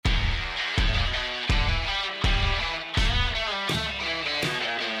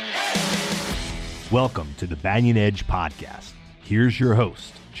Welcome to the Banyan Edge Podcast. Here's your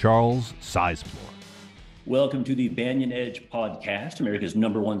host, Charles Sizemore. Welcome to the Banyan Edge Podcast, America's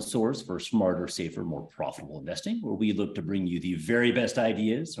 #1 source for smarter, safer, more profitable investing, where we look to bring you the very best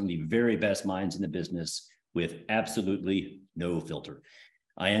ideas from the very best minds in the business with absolutely no filter.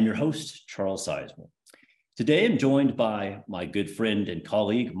 I am your host, Charles Sizemore. Today, I'm joined by my good friend and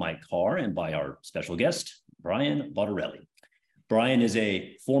colleague, Mike Carr, and by our special guest, Bryan Bottarelli. Bryan is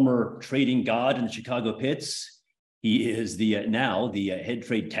a former trading god in the Chicago pits. He is now the head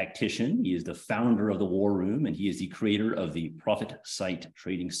trade tactician. He is the founder of the War Room, and he is the creator of the Profit Site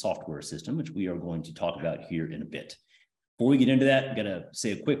trading software system, which we are going to talk about here in a bit. Before we get into that, I'm going to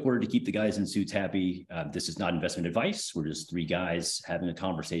say a quick word to keep the guys in suits happy. This is not investment advice. We're just three guys having a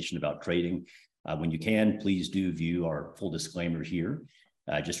conversation about trading. When you can, please do view our full disclaimer here.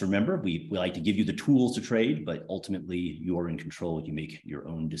 Just remember, we like to give you the tools to trade, but ultimately you are in control. You make your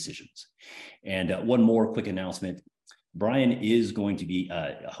own decisions. And one more quick announcement. Bryan is going to be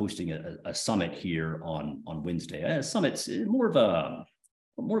hosting a summit here on Wednesday. Summit's more of a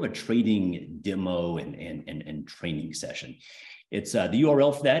trading demo and training session. It's the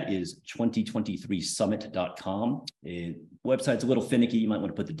URL for that is 2023summit.com. Website's a little finicky. You might want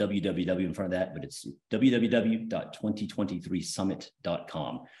to put the www in front of that, but it's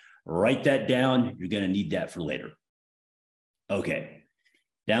www.2023summit.com. Write that down. You're going to need that for later. Okay,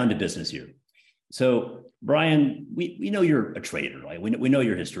 down to business here. So, Bryan, we know you're a trader, right? We know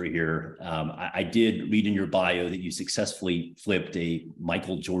your history here. I did read in your bio that you successfully flipped a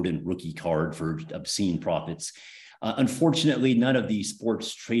Michael Jordan rookie card for obscene profits. Unfortunately, none of the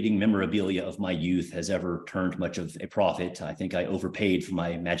sports trading memorabilia of my youth has ever turned much of a profit. I think I overpaid for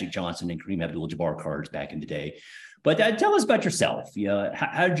my Magic Johnson and Kareem Abdul-Jabbar cards back in the day. But tell us about yourself.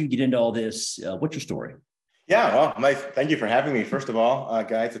 How did you get into all this? What's your story? Yeah, well, thank you for having me. First of all,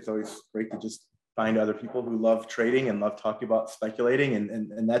 guys, it's always great to just find other people who love trading and love talking about speculating,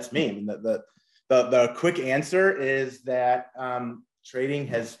 and that's me. I mean, the quick answer is that trading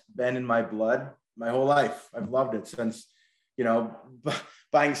has been in my blood my whole life. I've loved it since,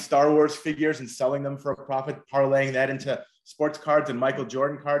 buying Star Wars figures and selling them for a profit, parlaying that into sports cards and Michael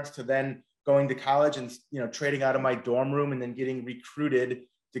Jordan cards, to then going to college and, trading out of my dorm room and then getting recruited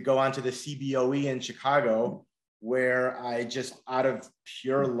to go onto the CBOE in Chicago, where I just, out of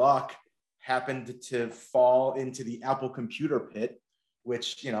pure luck, happened to fall into the Apple computer pit,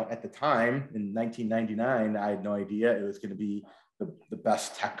 which, at the time in 1999, I had no idea it was going to be the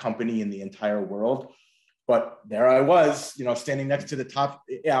best tech company in the entire world. But there I was, standing next to the top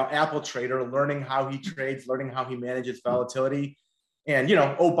Apple trader, learning how he trades, learning how he manages volatility. And,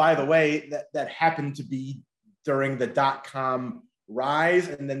 by the way, that happened to be during the .com rise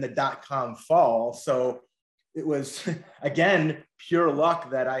and then the .com fall. So it was, again, pure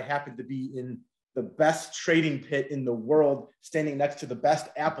luck that I happened to be in the best trading pit in the world, standing next to the best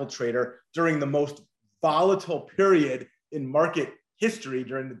Apple trader during the most volatile period in market history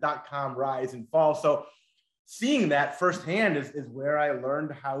during the .com rise and fall. So seeing that firsthand is where I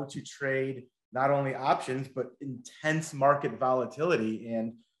learned how to trade not only options, but intense market volatility.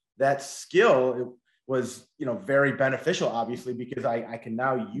 And that skill was, very beneficial, obviously, because I can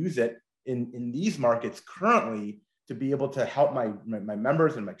now use it in these markets currently to be able to help my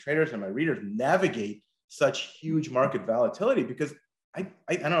members and my traders and my readers navigate such huge market volatility. Because I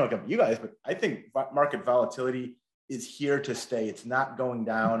don't know about you guys, but I think market volatility is here to stay. It's not going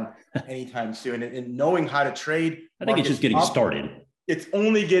down anytime soon. And knowing how to trade, I think it's just getting started. It's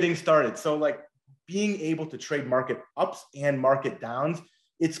only getting started. So being able to trade market ups and market downs,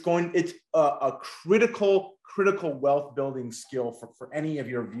 it's a critical wealth building skill for any of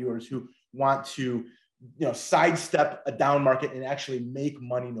your viewers who want to, sidestep a down market and actually make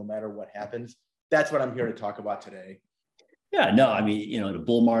money no matter what happens. That's what I'm here to talk about today. Yeah, no, I mean, in a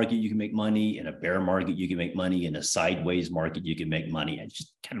bull market, you can make money. In a bear market, you can make money. In a sideways market, you can make money. It's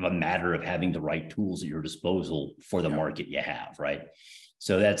just kind of a matter of having the right tools at your disposal for the market you have, right?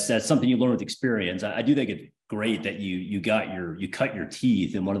 So that's something you learn with experience. I do think it's great that you cut your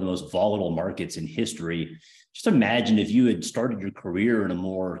teeth in one of the most volatile markets in history. Just imagine if you had started your career in a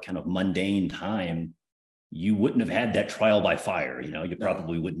more kind of mundane time, you wouldn't have had that trial by fire. You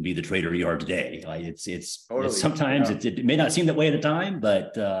probably wouldn't be the trader you are today. Sometimes it may not seem that way at the time,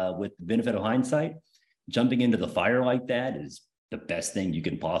 but with the benefit of hindsight, jumping into the fire like that is the best thing you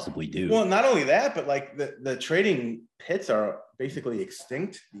can possibly do. Well, not only that, but the trading pits are basically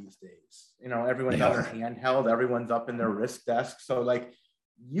extinct these days. Everyone's on their handheld, everyone's up in their risk desk. So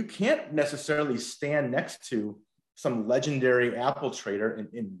you can't necessarily stand next to some legendary Apple trader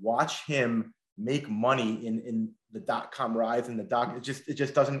and watch him make money in the .com rise and it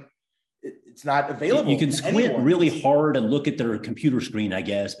just doesn't, it's not available. You can squint really hard and look at their computer screen, I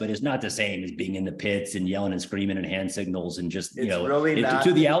guess, but it's not the same as being in the pits and yelling and screaming and hand signals and just, really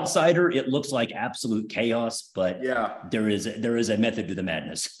to the outsider, it looks like absolute chaos, but there is a method to the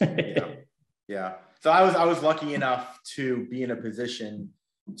madness. Yeah. So I was lucky enough to be in a position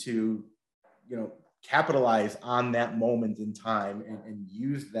to, capitalize on that moment in time and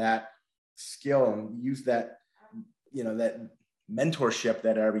use that skill and use that, that mentorship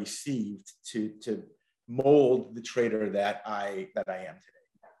that I received to mold the trader that I am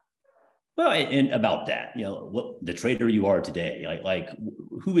today. Well, and about that, what the trader you are today, like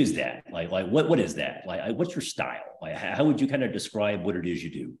who is that? Like what is that? Like, what's your style? Like, how would you kind of describe what it is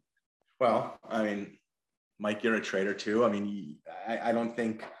you do? Well, I mean, Mike, you're a trader too. I mean, I don't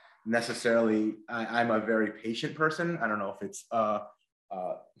think necessarily I'm a very patient person. I don't know if it's a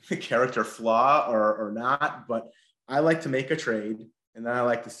character flaw or not, but I like to make a trade, and then I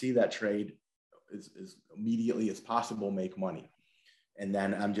like to see that trade as immediately as possible make money. And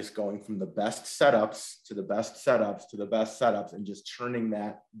then I'm just going from the best setups to the best setups to the best setups and just churning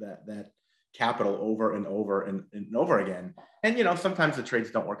that capital over and over and over again. And, sometimes the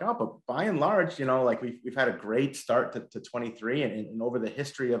trades don't work out, but by and large, like we've had a great start to 23 and over the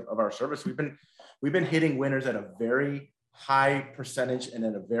history of our service, we've been hitting winners at a very high percentage and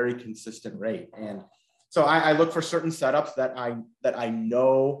at a very consistent rate. And so I look for certain setups that I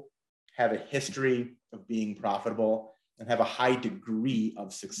know have a history of being profitable and have a high degree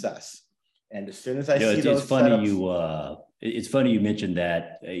of success. And as soon as I see those setups, it's funny you mentioned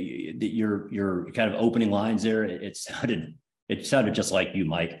that your kind of opening lines there. It sounded just like you,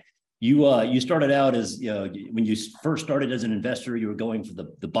 Mike. You started out as, when you first started as an investor, you were going for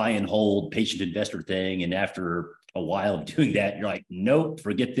the buy and hold patient investor thing. And after a while of doing that, you're like, nope,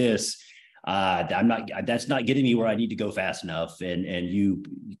 forget this. That's not getting me where I need to go fast enough. And you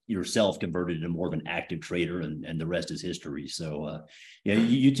yourself converted into more of an active trader, and the rest is history. So,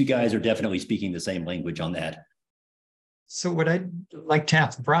 you two guys are definitely speaking the same language on that. So what I'd like to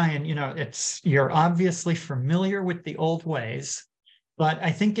ask Bryan, you're obviously familiar with the old ways, but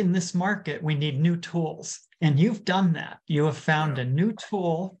I think in this market, we need new tools. And you've done that. You have found a new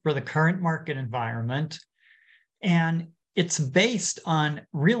tool for the current market environment. And it's based on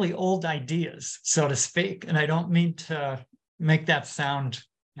really old ideas, so to speak. And I don't mean to make that sound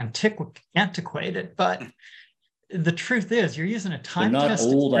antiquated, but the truth is you're using a time-tested strategy.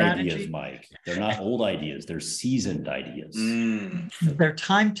 They're not old ideas, Mike. They're not old ideas. They're seasoned ideas. They're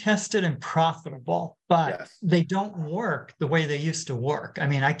time-tested and profitable, but they don't work the way they used to work. I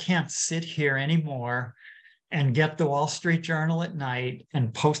mean, I can't sit here anymore and get the Wall Street Journal at night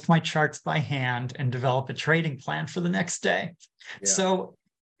and post my charts by hand and develop a trading plan for the next day. Yeah. So,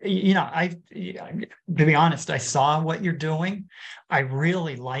 to be honest, I saw what you're doing. I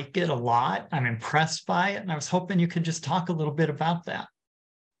really like it a lot. I'm impressed by it. And I was hoping you could just talk a little bit about that.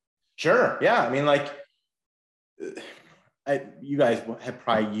 Sure. Yeah. I mean, you guys have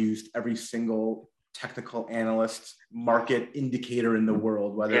probably used every single technical analyst market indicator in the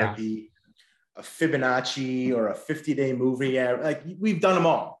world, whether it be a Fibonacci or a 50-day moving average. Like, we've done them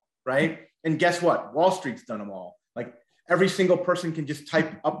all, right? And guess what? Wall Street's done them all. Like, every single person can just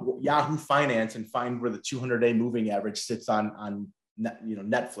type up Yahoo Finance and find where the 200-day moving average sits on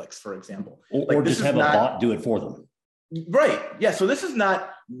Netflix, for example. Or just have a bot do it for them. Right. Yeah. So this is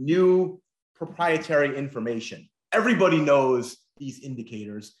not new proprietary information. Everybody knows these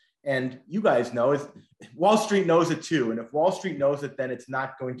indicators. And you guys know it. Wall Street knows it too. And if Wall Street knows it, then it's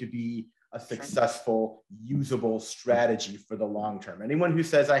not going to be a successful, usable strategy for the long term. Anyone who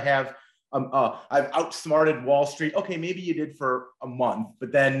says I've outsmarted Wall Street, okay, maybe you did for a month,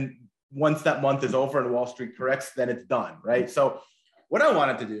 but then once that month is over and Wall Street corrects, then it's done, right? So what I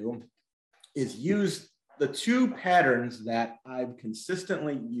wanted to do is use the two patterns that I've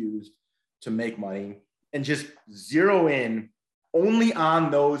consistently used to make money and just zero in only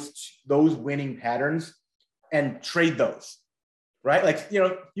on those winning patterns and trade those, right? Like,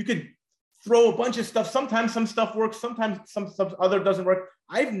 you could throw a bunch of stuff. Sometimes some stuff works. Sometimes some stuff other doesn't work.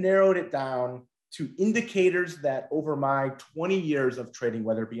 I've narrowed it down to indicators that over my 20 years of trading,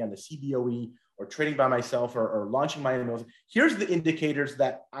 whether it be on the CBOE or trading by myself or launching my own, here's the indicators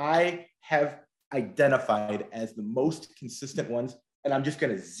that I have identified as the most consistent ones. And I'm just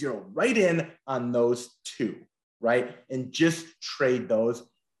going to zero right in on those two, right? And just trade those,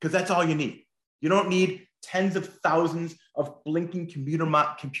 because that's all you need. You don't need tens of thousands of blinking computer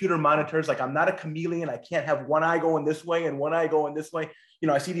monitors. Like, I'm not a chameleon. I can't have one eye going this way and one eye going this way.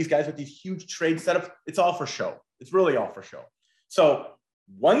 I see these guys with these huge trade setups. It's all for show. It's really all for show. So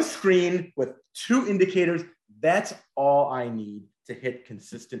one screen with two indicators, that's all I need to hit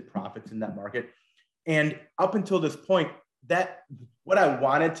consistent profits in that market. And up until this point, that what I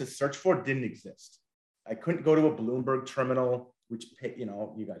wanted to search for didn't exist. I couldn't go to a Bloomberg terminal, which pay,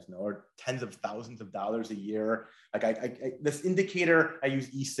 you guys know, are tens of thousands of dollars a year. Like this indicator, I use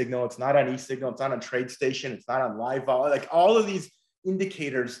eSignal. It's not on eSignal. It's not on TradeStation. It's not on LiveVol. Like all of these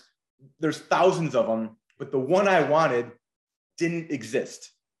indicators, there's thousands of them, but the one I wanted didn't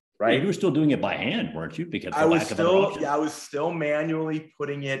exist. Right. You were still doing it by hand, weren't you? Because I was still manually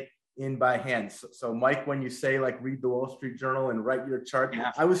putting it in by hand. So Mike, when you say like read the Wall Street Journal and write your chart,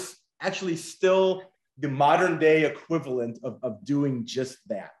 I was actually still the modern day equivalent of doing just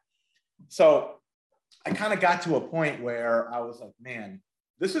that. So I kind of got to a point where I was like, man,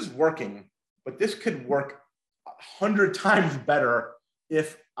 this is working, but this could work 100 times better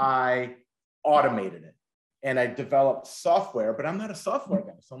if I automated it. And I developed software, but I'm not a software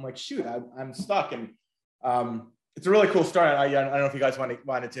guy. So I'm like, shoot, I'm stuck. And it's a really cool story. I don't know if you guys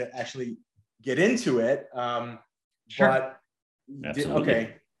wanted to actually get into it. Sure. But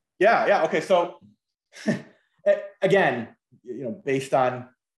okay. Yeah. Okay. So again, based on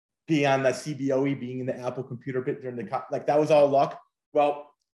being on the CBOE, being in the Apple computer bit during like that was all luck. Well,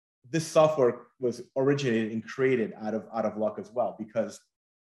 this software was originated and created out of luck as well, because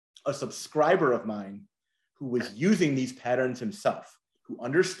a subscriber of mine who was using these patterns himself, who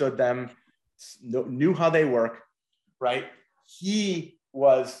understood them, knew how they work, right? He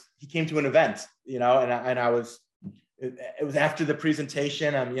came to an event, and I was, it was after the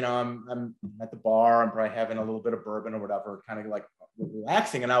presentation. I'm at the bar, I'm probably having a little bit of bourbon or whatever, kind of like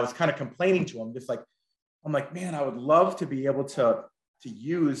relaxing. And I was kind of complaining to him, I'm like, man, I would love to be able to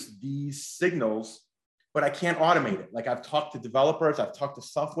use these signals, but I can't automate it. Like I've talked to developers, I've talked to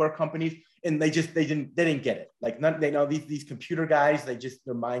software companies, and they didn't get it. Like they know these computer guys,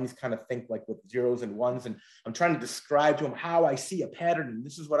 their minds kind of think like with zeros and ones. And I'm trying to describe to them how I see a pattern, and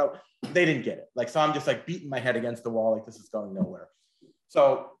this is what they didn't get it. Like, so I'm just like beating my head against the wall, like this is going nowhere.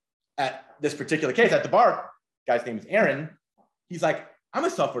 So at this particular case at the bar, guy's name is Aaron. He's like, I'm a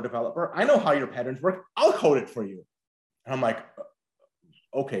software developer. I know how your patterns work. I'll code it for you. And I'm like,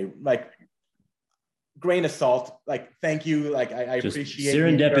 okay, like, grain of salt, like, thank you. Like, I appreciate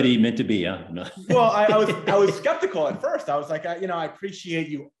serendipity meant to be, huh? No. Well, I was skeptical at first. I was like, I appreciate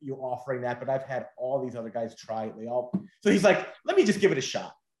you offering that, but I've had all these other guys try it. So he's like, let me just give it a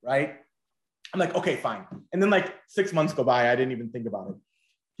shot. Right. I'm like, okay, fine. And then like 6 months go by. I didn't even think about it.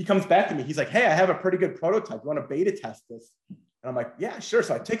 He comes back to me. He's like, hey, I have a pretty good prototype. You want to beta test this? And I'm like, yeah, sure.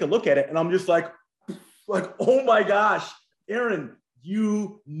 So I take a look at it and I'm just like, oh my gosh, Aaron,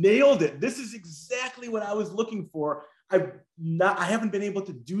 you nailed it. This is exactly what I was looking for. I haven't been able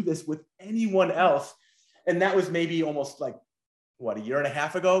to do this with anyone else. And that was maybe almost like, what, a year and a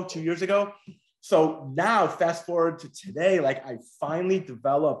half ago, 2 years ago. So now fast forward to today, like I finally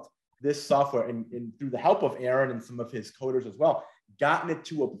developed this software and through the help of Aaron and some of his coders as well, gotten it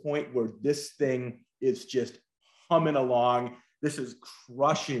to a point where this thing is just humming along. This is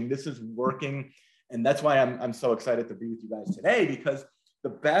crushing. This is working. And that's why I'm so excited to be with you guys today, because the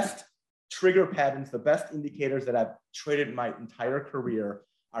best trigger patterns, the best indicators that I've traded my entire career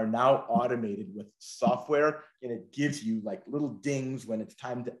are now automated with software. And it gives you like little dings when it's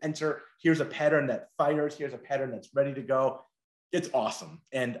time to enter. Here's a pattern that fires. Here's a pattern that's ready to go. It's awesome.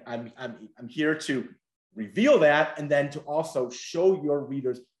 And I'm here to reveal that, and then to also show your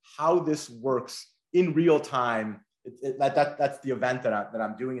readers how this works in real time. That's the event that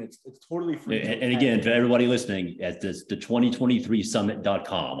I'm doing. It's totally free. And again, for everybody listening, at the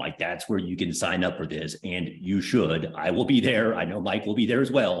 2023summit.com, like that's where you can sign up for this, and you should. I will be there. I know Mike will be there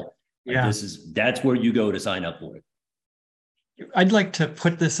as well. Yeah. That's where you go to sign up for it. I'd like to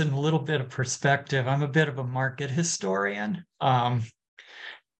put this in a little bit of perspective. I'm a bit of a market historian.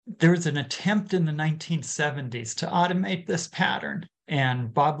 There was an attempt in the 1970s to automate this pattern.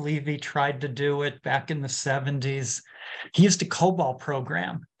 And Bob Levy tried to do it back in the 70s. He used a COBOL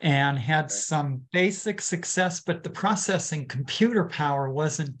program and had some basic success, but the processing computer power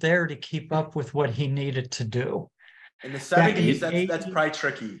wasn't there to keep up with what he needed to do. In the 70s, that's probably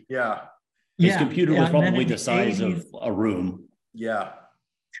tricky. Yeah. His computer was probably the size of a room. Yeah.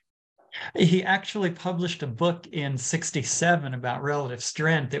 He actually published a book in 1967 about relative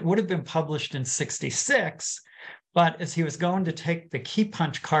strength. It would have been published in 1966. But as he was going to take the key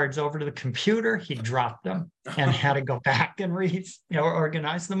punch cards over to the computer, he dropped them and had to go back and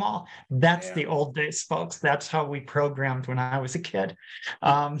organize them all. That's the old days, folks. That's how we programmed when I was a kid.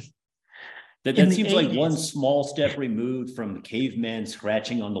 That seems like one small step removed from cavemen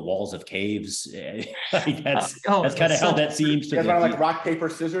scratching on the walls of caves. That's kind of how that seems to be. You guys want to like rock, paper,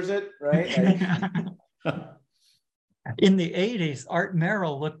 scissors it, right? In the 80s, Art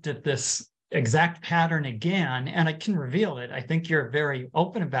Merrill looked at this exact pattern again, and I can reveal it. I think you're very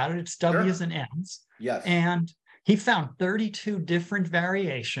open about it. It's W's Sure. and N's. Yes. And he found 32 different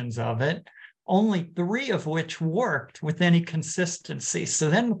variations of it, only 3 of which worked with any consistency. So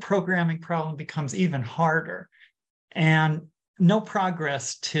then the programming problem becomes even harder. And no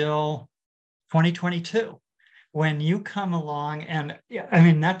progress till 2022, when you come along. And I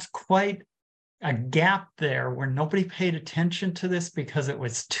mean, that's quite a gap there where nobody paid attention to this because it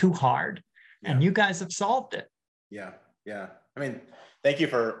was too hard. Yeah. And you guys have solved it. Yeah. Yeah. I mean, thank you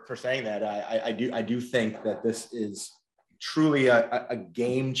for saying that. I do think that this is truly a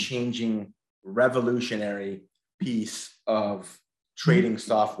game-changing, revolutionary piece of trading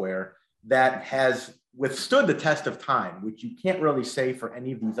software that has withstood the test of time, which you can't really say for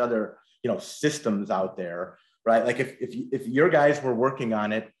any of these other, systems out there, right? Like if your guys were working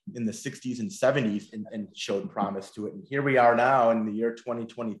on it in the 60s and 70s and showed promise to it, and here we are now in the year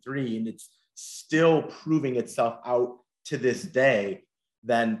 2023, and it's still proving itself out to this day,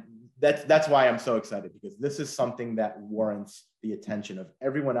 then that's why I'm so excited, because this is something that warrants the attention of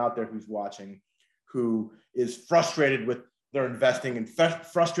everyone out there who's watching, who is frustrated with their investing and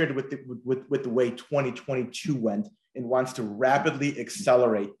frustrated with the way 2022 went, and wants to rapidly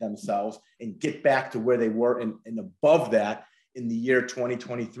accelerate themselves and get back to where they were and above that in the year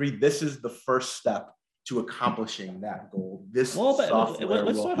 2023. This is the first step to accomplishing that goal. This let's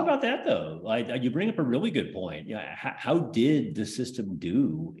software talk about that though. Like, you bring up a really good point. How did the system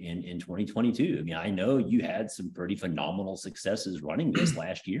do in 2022? I mean, I know you had some pretty phenomenal successes running this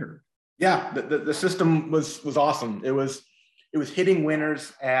last year. Yeah, the system was awesome. It was hitting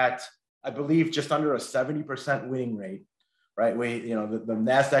winners at, I believe, just under a 70% winning rate, right? The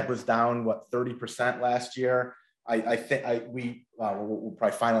NASDAQ was down, 30% last year. I think we're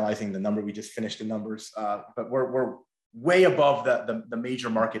probably finalizing the number. We just finished the numbers, but we're way above the major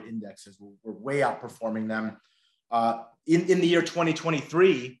market indexes. We're way outperforming them. In the year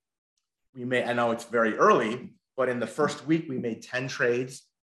 2023, I know it's very early, but in the first week we made 10 trades,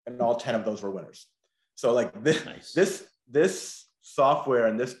 and all 10 of those were winners. So like this software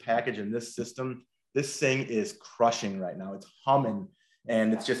and this package and this system, this thing is crushing right now. It's humming,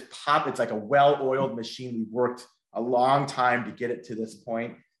 and it's just It's like a well-oiled machine. We've worked a long time to get it to this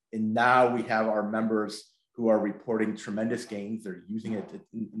point, and now we have our members who are reporting tremendous gains. They're using it.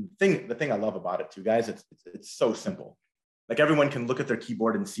 The thing I love about it too, guys, it's so simple. Like, everyone can look at their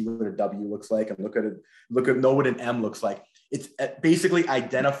keyboard and see what a W looks like, and know what an M looks like. It's basically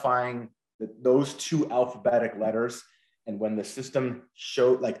identifying those 2 alphabetic letters. And when the system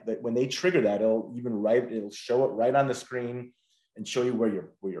when they trigger that, it'll show it right on the screen and show you where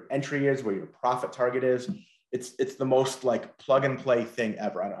your entry is, where your profit target is. It's the most like plug and play thing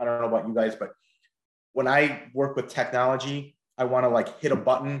ever. I don't know about you guys, but when I work with technology, I want to hit a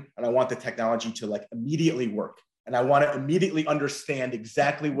button, and I want the technology to immediately work. And I want to immediately understand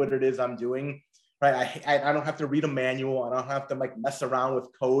exactly what it is I'm doing, right? I don't have to read a manual. I don't have to mess around with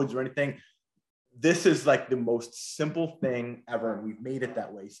codes or anything. This is the most simple thing ever. And we've made it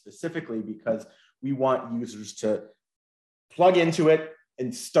that way specifically because we want users to plug into it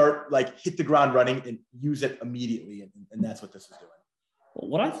and start hit the ground running and use it immediately. And that's what this is doing. Well,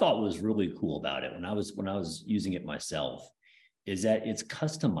 what I thought was really cool about it when I was using it myself is that it's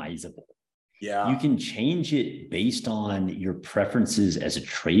customizable. Yeah. You can change it based on your preferences as a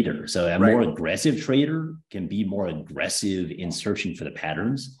trader. So a more aggressive trader can be more aggressive in searching for the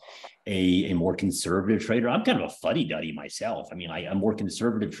patterns. A more conservative trader, I'm kind of a fuddy-duddy myself. I mean, a more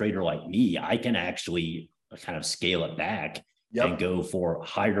conservative trader like me, I can actually kind of scale it back and go for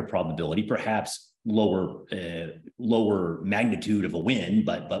higher probability, perhaps lower magnitude of a win,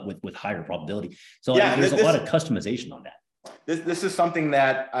 but with higher probability. So there's a lot of customization on that. This is something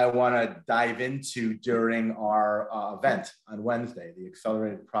that I want to dive into during our event on Wednesday, the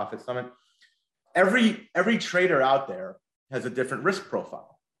Accelerated Profit Summit. Every trader out there has a different risk profile.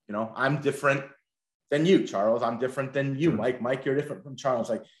 I'm different than you, Charles. I'm different than you, Mike. Mike, you're different from Charles.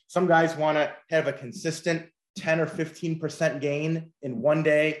 Some guys want to have a consistent 10 or 15% gain in one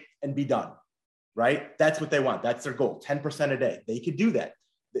day and be done, right? That's what they want. That's their goal, 10% a day. They could do that.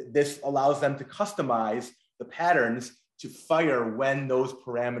 This allows them to customize the patterns to fire when those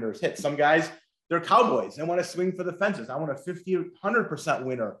parameters hit. Some guys, they're cowboys. They want to swing for the fences. I want a 50, 100%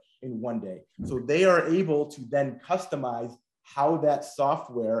 winner in one day. So they are able to then customize how that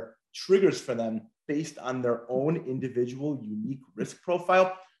software triggers for them based on their own individual unique risk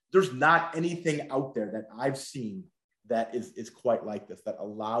profile. There's not anything out there that I've seen that is quite like this, that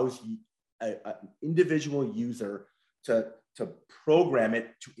allows an individual user to program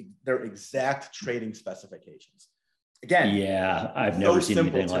it to their exact trading specifications. Again, yeah, I've never seen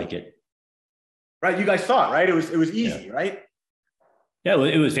anything like it. Right, you guys saw it, right? It was easy, right? Yeah,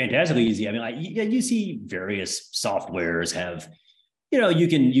 it was fantastically easy. I mean, you see various softwares have,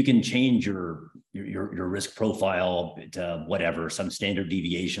 you can change your risk profile to whatever, some standard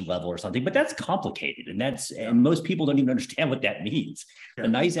deviation level or something, but that's complicated. And most people don't even understand what that means. Yeah. The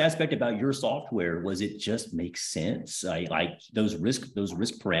nice aspect about your software was it just makes sense. I like those risk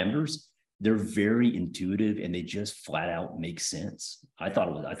parameters. They're very intuitive and they just flat out make sense. I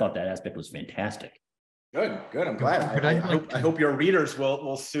thought that aspect was fantastic. Good. I'm glad. I hope your readers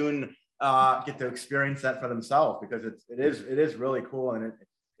will soon get to experience that for themselves, because it is really cool, and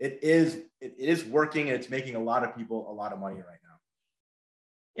it is working, and it's making a lot of people a lot of money right now.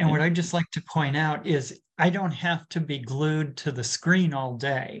 And what I just like to point out is I don't have to be glued to the screen all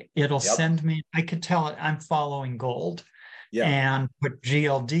day. It'll send me. I could tell it I'm following gold, and put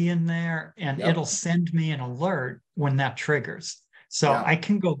GLD in there, and it'll send me an alert when that triggers. So I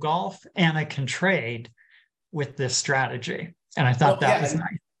can go golf and I can trade with this strategy. And I thought that was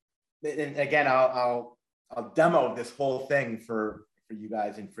nice. And again, I'll demo this whole thing for you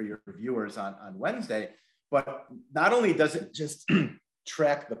guys and for your viewers on Wednesday. But not only does it just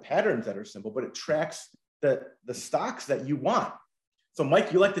track the patterns that are simple, but it tracks the stocks that you want. So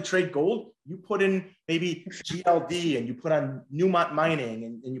Mike, you like to trade gold, you put in maybe GLD, and you put on Newmont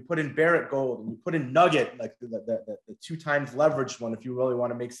Mining, and you put in Barrett Gold, and you put in Nugget, like the 2 times leveraged one, if you really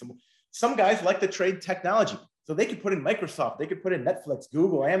want to make some guys like to trade technology. So they could put in Microsoft, they could put in Netflix,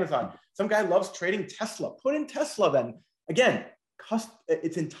 Google, Amazon. Some guy loves trading Tesla. Put in Tesla then. Again,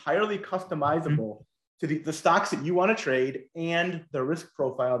 it's entirely customizable to the stocks that you want to trade and the risk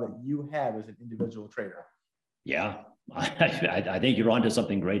profile that you have as an individual trader. Yeah, I think you're onto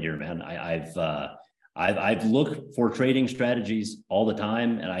something great here, man. I've looked for trading strategies all the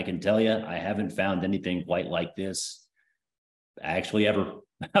time, and I can tell you, I haven't found anything quite like this actually ever.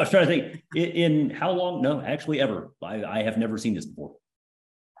 I was trying to think in how long? No, actually ever. I have never seen this before.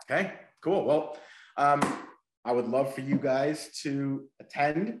 Okay, cool. Well, I would love for you guys to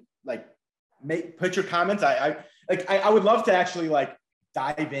attend, put your comments. I would love to actually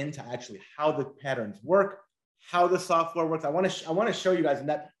dive into actually how the patterns work, how the software works. I want to show you guys,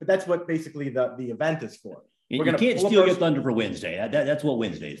 but that's what basically the event is for. You can't steal your thunder for Wednesday. That's what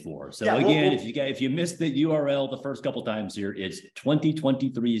Wednesday is for. So if you missed the URL the first couple times here, it's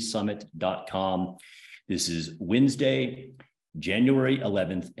 2023summit.com. This is Wednesday, January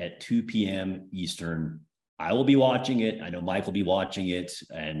 11th at 2 p.m. Eastern. I will be watching it. I know Mike will be watching it,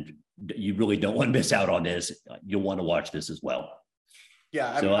 and you really don't want to miss out on this. You'll want to watch this as well.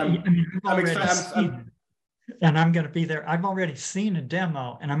 Yeah, so I'm excited. And I'm going to be there. I've already seen a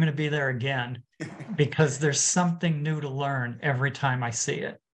demo, and I'm going to be there again because there's something new to learn every time I see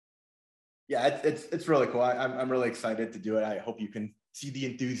it. Yeah, it's really cool. I'm really excited to do it. I hope you can see the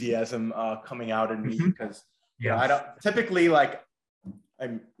enthusiasm coming out in me, because I don't typically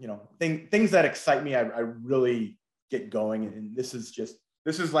things that excite me. I really get going, and this is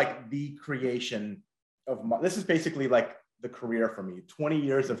like the creation of this is basically like the career for me. 20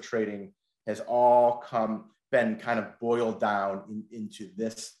 years of trading has all been kind of boiled down into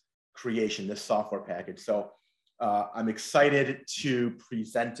this creation, this software package. So I'm excited to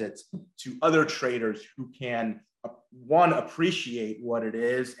present it to other traders who can, one, appreciate what it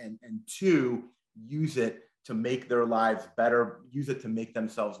is, and two, use it to make their lives better, use it to make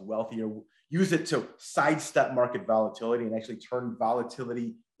themselves wealthier, use it to sidestep market volatility and actually turn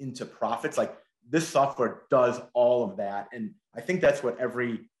volatility into profits. Like, this software does all of that. And I think that's what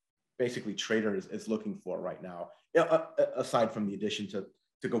every basically trader is looking for right now, aside from the addition to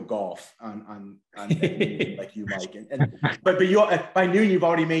go golf on like you, Mike. But you by noon you've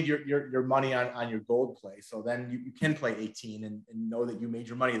already made your money on your gold play. So then you can play 18 and know that you made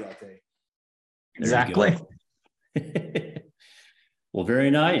your money that day. Exactly. Well, very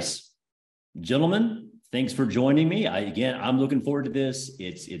nice, gentlemen. Thanks for joining me. I'm looking forward to this.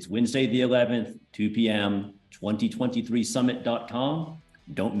 It's Wednesday the 11th, 2 p.m. 2023summit.com.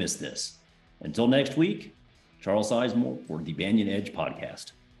 Don't miss this. Until next week, Charles Sizemore for the Banyan Edge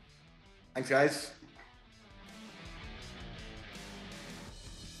podcast. Thanks, guys.